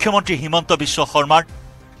মুখ্যমন্ত্ৰী হিমন্ত বিশ্ব শৰ্মাৰ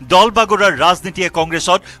দল বাগৰাৰ ৰাজনীতিয়ে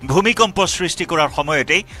কংগ্ৰেছত ভূমিকম্প সৃষ্টি কৰাৰ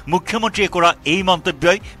সময়তে মুখ্যমন্ত্ৰীয়ে কৰা এই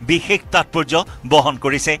মন্তব্যই বিশেষ তাৎপৰ্য বহন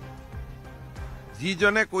কৰিছে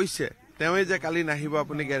যিজনে কৈছে তেৱে যে কালি নাহিব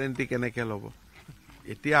আপুনি গ্যাৰান্টি কেনেকৈ ল'ব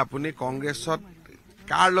এতিয়া আপুনি কংগ্ৰেছত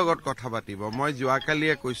কাৰ লগত কথা পাতিব মই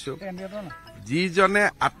যোৱাকালিয়ে কৈছো যিজনে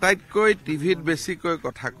আটাইতকৈ টিভিত বেছিকৈ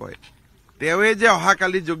কথা কয় তেৱে যে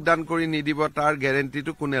অহাকালি যোগদান কৰি নিদিব তাৰ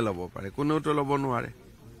গ্যাৰান্টিটো কোনে ল'ব পাৰে কোনেওতো ল'ব নোৱাৰে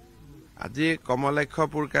আজি কমলাক্ষ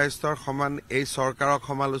পুৰকায়স্থৰ সমান এই চৰকাৰক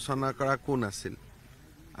সমালোচনা কৰা কোন আছিল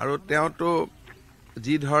আৰু তেওঁতো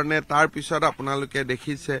যি ধৰণে তাৰ পিছত আপোনালোকে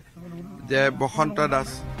দেখিছে যে বসন্ত দাস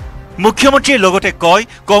মুখ্যমন্ত্ৰীৰ লগতে কয়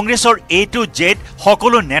কংগ্ৰেছৰ এ টু জেড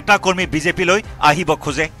সকলো নেতা কৰ্মী বিজেপিলৈ আহিব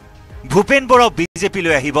খোজে ভূপেন বৰাও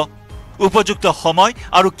বিজেপিলৈ আহিব উপযুক্ত সময়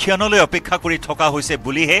আৰু ক্ষণলৈ অপেক্ষা কৰি থকা হৈছে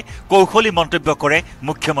বুলিহে কৌশলী মন্তব্য কৰে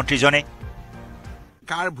মুখ্যমন্ত্ৰীজনে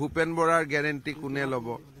কাৰ ভূপেন বৰাৰ গ্যাৰান্টি কোনে ল'ব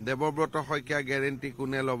দেৱব্ৰত শইকীয়া গ্যাৰান্টি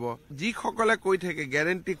কোনে ল'ব যিসকলে কৈ থাকে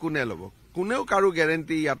গ্যাৰান্টি কোনে ল'ব কোনেও কাৰো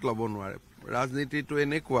গ্যাৰান্টি ইয়াত ল'ব নোৱাৰে ৰাজনীতিটো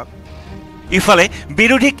এনেকুৱা ইফালে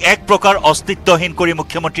বিৰোধীক এক প্ৰকাৰ অস্তিত্বহীন কৰি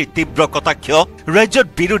মুখ্যমন্ত্ৰী তীব্ৰ কটাক্ষ ৰাজ্যত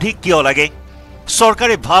বিৰোধী কিয় লাগে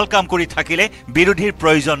চৰকাৰে ভাল কাম কৰি থাকিলে বিৰোধীৰ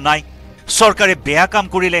প্ৰয়োজন নাই চৰকাৰে বেয়া কাম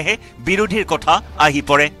কৰিলেহে বিৰোধীৰ কথা আহি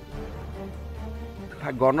পৰে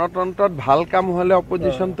গণতন্ত্ৰত ভাল কাম হলে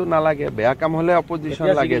অপজিশনটো নালাগে বেয়া কাম হলে অপজিশন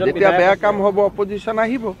লাগে যেতিয়া বেয়া কাম হ'ব অপজিশন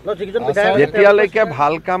আহিব যেতিয়ালৈকে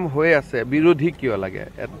ভাল কাম হৈ আছে বিৰোধী কিয় লাগে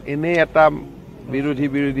এনে এটা বিৰোধী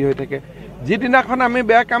হৈ থাকে যিদিনাখন আমি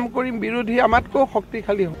বেয়া কাম কৰিম বিৰোধী আমাতকৈ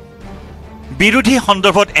শক্তিশালী হ'ব বিৰোধী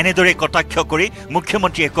সন্দৰ্ভত এনেদৰে কটাক্ষ কৰি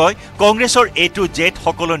মুখ্যমন্ত্ৰীয়ে কয় কংগ্ৰেছৰ এ টু জেড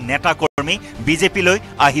সকলো নেতা কৰ্মী বিজেপিলৈ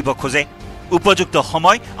আহিব খোজে উপযুক্ত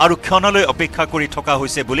সময় আৰু ক্ষণলৈ অপেক্ষা কৰি থকা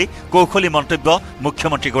হৈছে বুলি কৌশলী মন্তব্য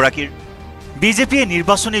মুখ্যমন্ত্ৰীগৰাকীৰ বিজেপিয়ে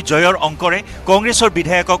নিৰ্বাচনী জয়ৰ অংকৰে কংগ্ৰেছৰ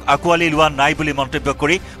বিধায়কক আঁকোৱালি লোৱা নাই বুলি মন্তব্য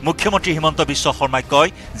কৰি মুখ্যমন্ত্ৰী হিমন্ত বিশ্ব শৰ্মাই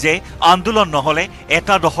কয় যে আন্দোলন নহলে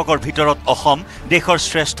এটা দশকৰ ভিতৰত অসম দেশৰ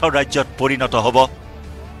শ্ৰেষ্ঠ ৰাজ্যত পৰিণত হ'ব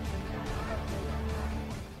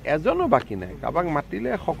এজনো বাকি নাই কাবাক মাতিলে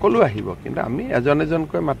সকলো আহিব কিন্তু আমি এজন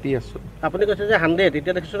এজনকৈ মাতি আছো আপুনি কৈছে যে 100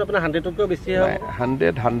 এতিয়া দেখিছো আপোনাৰ 100 তকৈ বেছি হয়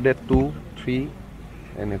 100 2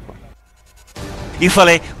 3 এনেকুৱা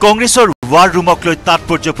ইফালে কংগ্ৰেছৰ ৱাৰ ৰুমক লৈ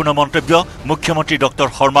তাৎপৰ্যপূৰ্ণ মন্তব্য মুখ্যমন্ত্ৰী ডক্টৰ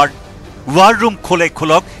শৰ্মাৰ ৱাৰ ৰুম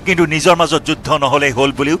খোলক কিন্তু নিজৰ মাজত যুদ্ধ নহলে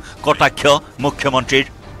হল বুলিও কটাক্ষ মুখ্যমন্ত্ৰীৰ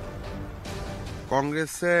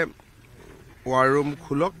কংগ্ৰেছে ৱাৰ ৰুম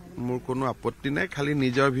খোলক মোৰ কোনো আপত্তি নাই খালি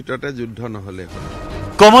নিজৰ ভিতৰতে যুদ্ধ নহলে হল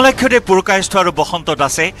কমলাক্ষদে পুৰকায়স্থ আৰু বসন্ত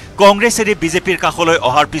দাসে কংগ্ৰেছেৰে বিজেপিৰ কাষলৈ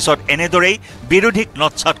অহাৰ পিছত এনেদৰেই বিৰোধীক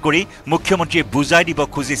নৎসাত কৰি মুখ্যমন্ত্ৰীয়ে বুজাই দিব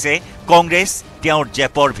খুজিছে কংগ্ৰেছ তেওঁৰ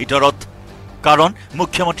জেপৰ ভিতৰত কাৰণ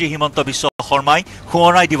মুখ্যমন্ত্ৰী হিমন্ত বিশ্ব শৰ্মাই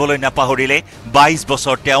সোঁৱৰাই দিবলৈ নাপাহৰিলে 22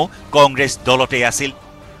 বছৰ তেওঁ কংগ্ৰেছ দলতে আছিল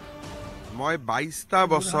মই 22টা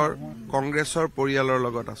বছৰ কংগ্ৰেছৰ পৰিয়ালৰ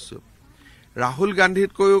লগত আছো ৰাহুল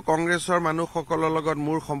গান্ধীতকৈও কংগ্ৰেছৰ মানুহসকলৰ লগত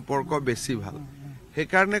মোৰ সম্পৰ্ক বেছি ভাল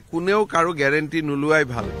সেইকাৰণে কোনেও কাৰো গ্যাৰান্টি নোলোৱাই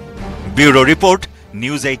ভাল bureau report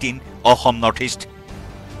news 18 Assam north east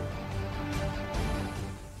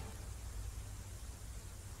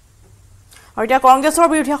আৰু এতিয়া কংগ্ৰেছৰ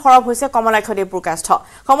বিৰুদ্ধে খৰব হৈছে কমলাক্ষদেৱ পুৰকায়স্থ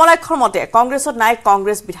কমলাক্ষৰ মতে কংগ্ৰেছত নাই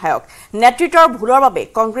কংগ্ৰেছ বিধায়ক নেতৃত্বৰ ভুলৰ বাবে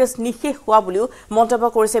কংগ্ৰেছ নিশেষ হোৱা বুলিও মন্তব্য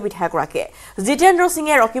কৰিছে বিধায়কগৰাকীয়ে জিতেন্দ্ৰ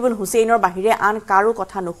সিঙে ৰকিবুল হুছেইনৰ বাহিৰে আন কাৰো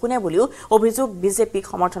কথা নুশুনে বুলিও অভিযোগ বিজেপিক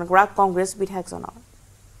সমৰ্থন কৰা কংগ্ৰেছ বিধায়কজনৰ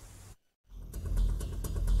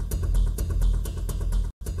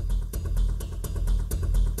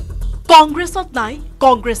কংগ্ৰেছত নাই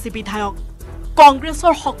কংগ্ৰেছী বিধায়ক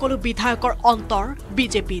কংগ্ৰেছৰ সকলো বিধায়কৰ অন্তৰ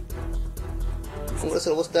বিজেপিত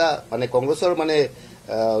কংগ্ৰেছৰ অৱস্থা মানে কংগ্ৰেছৰ মানে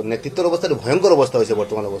নেতৃত্বৰ অৱস্থাটো ভয়ংকৰ অৱস্থা হৈছে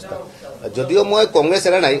বৰ্তমান অৱস্থা যদিও মই কংগ্ৰেছ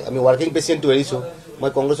এৰা নাই আমি ৱাৰ্কিং প্ৰেচিডেণ্টটো এৰিছো মই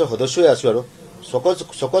কংগ্ৰেছৰ সদস্যই আছো আৰু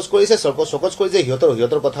সকজ কৰিছে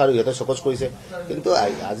সিহঁতৰ কথা আৰু সিহঁতৰ সকজ কৰিছে কিন্তু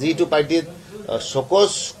আজি এইটো পাৰ্টিত সকজ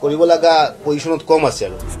কৰিব লগা পজিশ্যনত কম আছে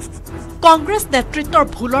আৰু কংগ্ৰেছ নেতৃত্বৰ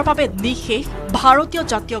ভুলৰ বাবে নিশেষ ভাৰতীয়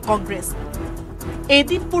জাতীয় কংগ্ৰেছ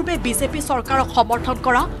এদিন পূৰ্বে বিজেপি চৰকাৰক সমৰ্থন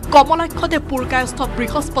কৰা কমলাক্ষদে পুৰকায়স্থ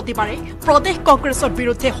বৃহস্পতিবাৰে প্ৰদেশ কংগ্ৰেছৰ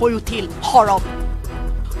বিৰুদ্ধে হৈ উঠিল সৰব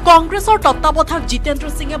কংগ্ৰেছৰ তত্ত্বাৱধায়ক জিতেন্দ্ৰ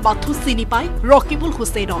সিঙে মাথো চিনি পায় ৰকিবুল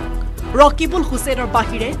হুছেইনৰ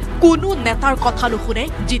বাহিৰে কোনো নেতাৰ কথা নুশুনে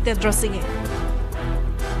জিতেন্দ্ৰ সিঙে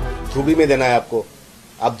धुबरी में देना है आपको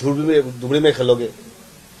आप धुबरी में खेलोगे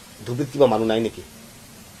धुबरीत किबा मानु নাই নেকি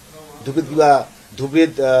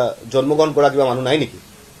ধুবৰীত জন্মগ্ৰহণ কৰা কিবা মানুহ নাই নেকি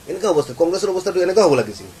এনেকা অৱস্থা কংগ্ৰেছৰ অৱস্থাটো এনেকা হ'ব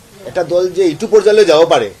লাগিছিল এটা দল যে ইটো পৰ্যায়লৈ যাব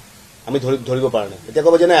পাৰে আমি ধৰিব পৰা নাই এতিয়া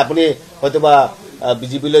ক'ব যে নাই আপুনি হয়তোবা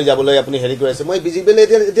বিজেপিলৈ যাবলৈ আপুনি হেৰি কৰি আছে মই বিজেপিলৈ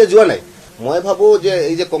এতিয়া যোৱা নাই মই ভাবো যে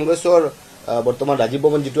এই যে কংগ্ৰেছৰ বৰ্তমান ৰাজীৱ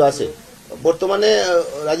ভৱন যিটো আছে বৰ্তমানে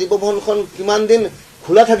ৰাজীৱ ভৱনখন কিমান দিন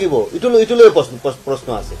খোলা থাকিব ইটোলৈ প্ৰশ্ন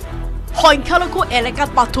আছে সংখ্যালঘু এলেকাত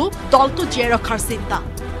মাথো দলটো জীয়াই ৰখাৰ চিন্তা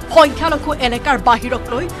সংখ্যালঘু এলেকাৰ বাহিৰক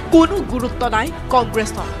লৈ কোনো গুৰুত্ব নাই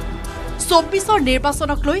কংগ্ৰেছৰ ২৪ৰ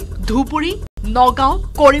নিৰ্বাচনক লৈ ধুবুৰী নগাঁও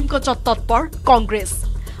কৰিমগঞ্জত তৎপৰ কংগ্ৰেছ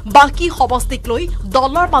বাকী সমষ্টিক লৈ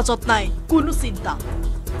দলৰ মাজত নাই কোনো চিন্তা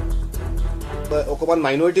অকমান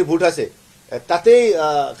মাইনৰিটি ভোট আছে তাতেই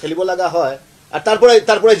খেলিব লগা হয় আৰু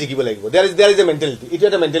তাৰ পৰাই জিকিব লাগিব দেয়াৰ ইজ এ মেণ্টেলিটি এইটো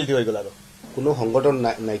এটা মেণ্টেলিটি হৈ গ'ল আৰু কোনো সংগঠন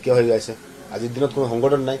নাইকিয়া হৈ গৈছে আজিৰ দিনত কোনো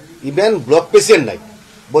সংগঠন নাই ইভেন ব্লক প্ৰেচিডেণ্ট নাই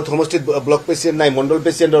বহুত সমষ্টিত ব্লক প্ৰেচিডেণ্ট নাই মণ্ডল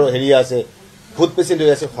প্ৰেচিডেণ্টৰ হেৰি আছে ভোট প্ৰেচিডেণ্ট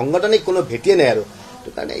হৈ আছে সংগঠনিক কোনো ভেটিয়ে নাই আৰু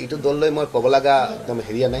কাৰণে এইটো দললৈ মই ক'ব লগা একদম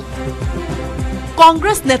হেৰিয়া নাই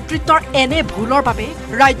কংগ্ৰেছ নেতৃত্বৰ এনে ভুলৰ বাবে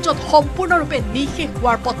ৰাজ্যত সম্পূৰ্ণৰূপে নিঃশেষ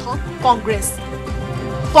হোৱাৰ পথত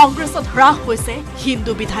কংগ্ৰেছত হ্ৰাস হৈছে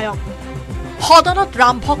হিন্দু বিধায়ক সদনত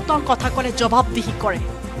ৰাম ভক্তৰ কথা ক'লে জবাবদিহি কৰে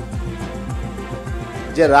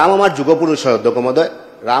যে ৰাম আমাৰ যুগপুৰুষ হয় অধ্যক্ষ মহোদয়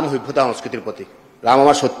ৰাম সভ্যতা সংস্কৃতিৰ প্ৰতীক ৰাম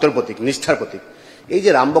আমাৰ সত্যৰ প্ৰতীক নিষ্ঠাৰ প্ৰতীক এই যে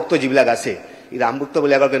ৰাম ভক্ত যিবিলাক আছে এই ৰাম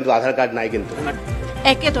ভক্তবিলাকৰ কিন্তু আধাৰ কাৰ্ড নাই কিন্তু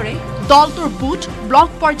একেদৰে দলটোৰ বুথ ব্লক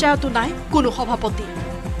পৰ্যায়তো নাই কোনো সভাপতি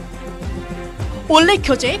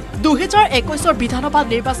উল্লেখ্য যে 2021 বিধানসভা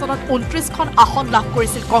নিৰ্বাচনত 29খন আসন লাভ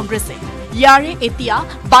কৰিছিল কংগ্ৰেছে ইয়াৰে এতিয়া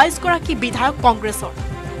 22 গৰাকী বিধায়ক কংগ্ৰেছৰ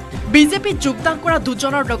বিজেপিত যোগদান কৰা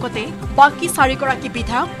দুজনৰ লগতে বাকী 4 গৰাকী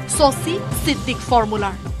বিধায়ক শশী সিদ্দিক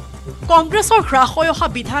ফৰ্মুলাৰ কংগ্ৰেছৰ হ্ৰাস হৈ অহা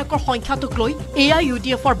বিধায়কৰ সংখ্যাটোক লৈ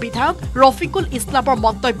AIUDFৰ বিধায়ক ৰফিকুল ইছলামৰ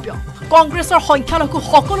মন্তব্য কংগ্ৰেছৰ সংখ্যালঘু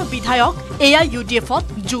সকলো বিধায়ক AIUDFত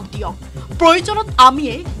যোগ দিয়ক প্ৰয়োজনত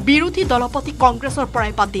আমিয়ে বিৰোধী দলপতি কংগ্ৰেছৰ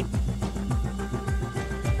পৰাই পাতিম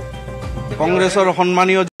কংগ্ৰেছৰ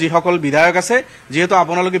সন্মানীয় যিসকল বিধায়ক আছে যেহেতু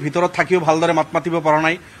আপোনালোকে ভিতৰত থাকিও ভালদৰে মাত মাতিব পৰা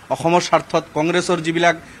নাই অসমৰ স্বাৰ্থত কংগ্ৰেছৰ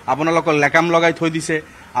যিবিলাক আপোনালোকৰ লেকাম লগাই থৈ দিছে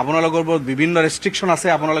আপোনালোকৰ বিভিন্ন ৰেষ্ট্ৰিকশ্যন আছে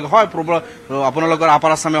আপোনালোকে হয় আপোনালোকৰ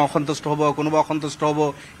আপাৰ আছামে অসন্তুষ্ট হ'ব কোনোবা অসন্তুষ্ট হ'ব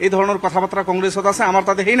এই ধৰণৰ কথা বাৰ্তা কংগ্ৰেছত আছে আমাৰ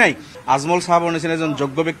তাতে সেই নাই আজমল চাহাবৰ নিচিনা এজন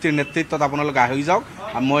যোগ্য ব্যক্তিৰ নেতৃত্বত আপোনালোকে আহি যাওক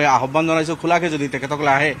মই আহ্বান জনাইছোঁ খোলাকে যদি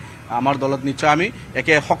তেখেতসকলে আহে আমাৰ দলত নিশ্চয় আমি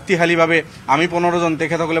একে শক্তিশালীভাৱে আমি 15 জন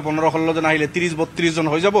তেখেতসকলে 15-16 জন আহিলে 30-32 জন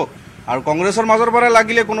হৈ যাব আৰু কংগ্ৰেছৰ মাজৰ পৰা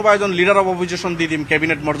লাগিলে কোনোবা এজন লিডাৰ অফ অপজিশ্যন দি দিম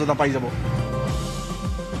কেবিনেট মৰ্যাদা পাই যাব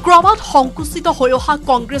ক্ৰমত সংকুচিত হৈ অহা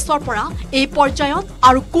কংগ্ৰেছৰ পৰা এই পৰ্যায়ত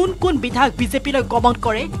আৰু কোন বিধায়ক বিজেপিলৈ গমন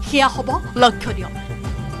কৰে সেয়া হ'ব লক্ষণীয়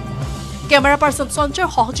কেমেৰা পাৰ্চন সঞ্জয়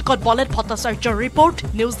সহযোগত বলেট ভট্টাচাৰ্যৰ report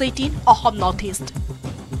news 18 Assam north east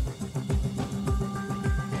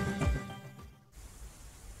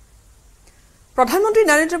প্ৰধানমন্ত্ৰী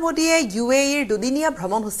নৰেন্দ্ৰ মোদীয়ে UAEৰ দুদিনীয়া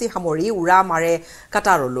ভ্ৰমণসূচী সামৰি উৰা মাৰে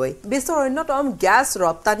কাটাৰলৈ বিশ্বৰ অন্যতম গেছ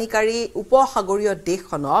ৰপ্তানিকাৰী উপসাগৰীয়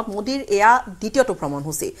দেশখনত মোদীৰ এয়া দ্বিতীয়টো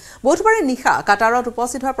ভ্ৰমণসূচী বুধবাৰে নিশা কাটাৰত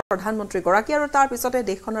উপস্থিত হোৱা প্ৰধানমন্ত্ৰীগৰাকী আৰু তাৰ পিছতে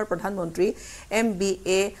দেশখনৰ প্ৰধানমন্ত্ৰী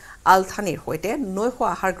MBA আলথানিৰ সৈতে নৈশ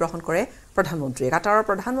আহাৰ গ্ৰহণ কৰে প্ৰধানমন্ত্ৰীয়ে কাটাৰৰ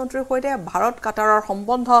প্ৰধানমন্ত্ৰীৰ সৈতে ভাৰত কাটাৰৰ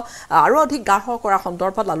সম্বন্ধ আৰু অধিক গাঢ় কৰা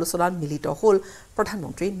সন্দৰ্ভত আলোচনাত মিলিত হ'ল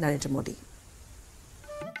প্ৰধানমন্ত্ৰী নৰেন্দ্ৰ মোদী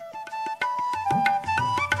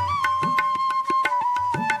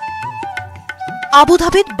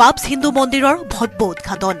আবুধাবিত বাবছ হিন্দু মন্দিৰৰ ভব্য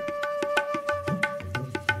উদ্ঘাটন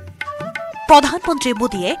প্ৰধানমন্ত্ৰী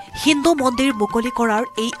মোদীয়ে হিন্দু মন্দিৰ মুকলি কৰাৰ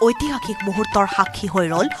এই ঐতিহাসিক মুহূৰ্তৰ সাক্ষী হৈ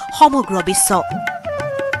ৰল সমগ্ৰ বিশ্ব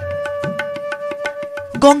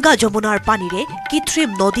গংগা যমুনাৰ পানীৰে কৃত্ৰিম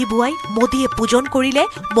নদী বুৱাই মোদীয়ে পূজন কৰিলে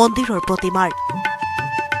মন্দিৰৰ প্ৰতিমাৰ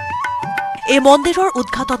এই মন্দিৰৰ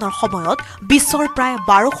উদ্ঘাটনৰ সময়ত বিশ্বৰ প্ৰায়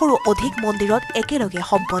 1200ৰো অধিক মন্দিৰত একেলগে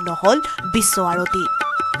সম্পন্ন হ'ল বিশ্ব আৰতি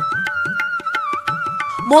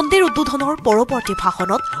মন্দিৰ উদ্বোধনৰ পৰৱৰ্তী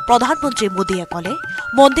ভাষণত প্ৰধানমন্ত্ৰী মোদীয়ে ক'লে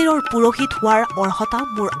মন্দিৰৰ পুৰোহিত হোৱাৰ অৰ্হতা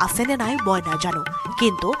মোৰ আছে নে নাই মই নাজানো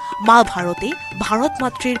কিন্তু মা ভাৰতী ভাৰত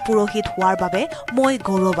মাতৃৰ পুৰোহিত হোৱাৰ বাবে মই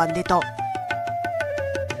গৌৰৱান্বিত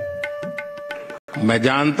मैं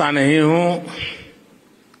जानता नहीं हूं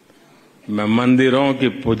मैं मंदिरों की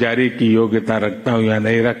पुजारी की योग्यता रखता हूं या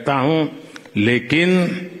नहीं रखता हूं लेकिन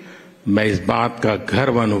मैं इस बात का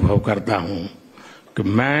गर्व अनुभव करता हूं कि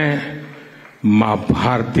मैं माँ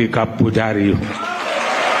भारती का पुजारी हूँ।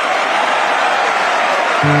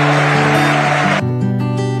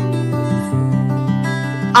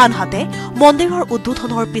 আনহাতে মন্দিৰৰ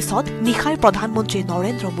উদ্বোধনৰ পিছত নিশাই প্ৰধানমন্ত্ৰী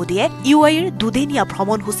নৰেন্দ্ৰ মোদীয়ে UAEৰ দুদিনীয়া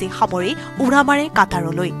ভ্ৰমণসূচী সামৰি উৰা মাৰে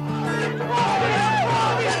কাটাৰলৈ।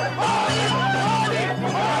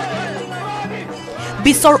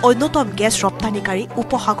 বিশ্বৰ অন্যতম গেছ ৰপ্তানিকাৰী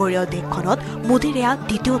উপসাগৰীয় দেশখনত মোদীৰ এয়া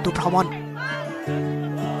দ্বিতীয়টো ভ্ৰমণ।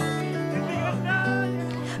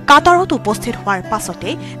 কাটাৰত উপস্থিত হোৱাৰ পাছতে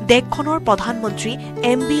দেশখনৰ প্ৰধানমন্ত্ৰী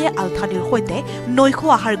MBA আলথানিৰ সৈতে নৈশ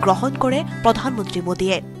আহাৰ গ্ৰহণ কৰে প্ৰধানমন্ত্ৰী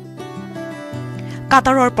মোদীয়ে।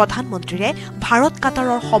 কাটাৰৰ প্ৰধানমন্ত্ৰীৰে ভাৰত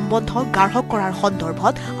কাটাৰৰ সম্বন্ধ গাঢ় কৰাৰ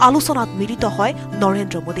সন্দৰ্ভত আলোচনাত মিলিত হয়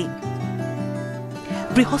নৰেন্দ্ৰ মোদী।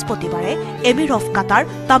 বৃহস্পতিবাৰে এমিৰ of Qatar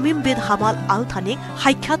Tamim bin Hamad Al থানিক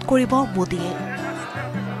সাক্ষাৎ কৰিব মোদীয়ে।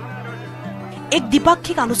 এক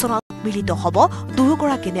দ্বিপাক্ষিক আলোচনাত মিলিত হ'ব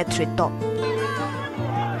দুয়োগৰাকী নেতৃত্ব।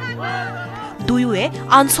 দুয়োৱে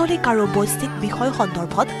আঞ্চলিক আৰু বৈশ্বিক বিষয়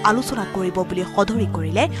সন্দৰ্ভত আলোচনা কৰিব বুলি সদৰি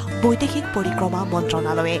কৰিলে বৈদেশিক পৰিক্ৰমা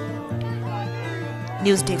মন্ত্ৰণালয়ে।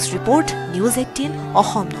 News desk report, News 18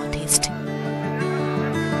 Assam north east.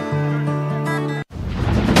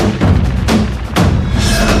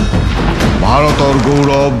 ভাৰতৰ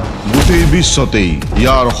গৌৰৱ গোটেই বিশ্বতেই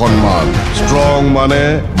ইয়াৰ সন্মান ষ্ট্ৰং মানে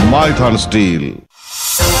মাইথান ষ্টীল।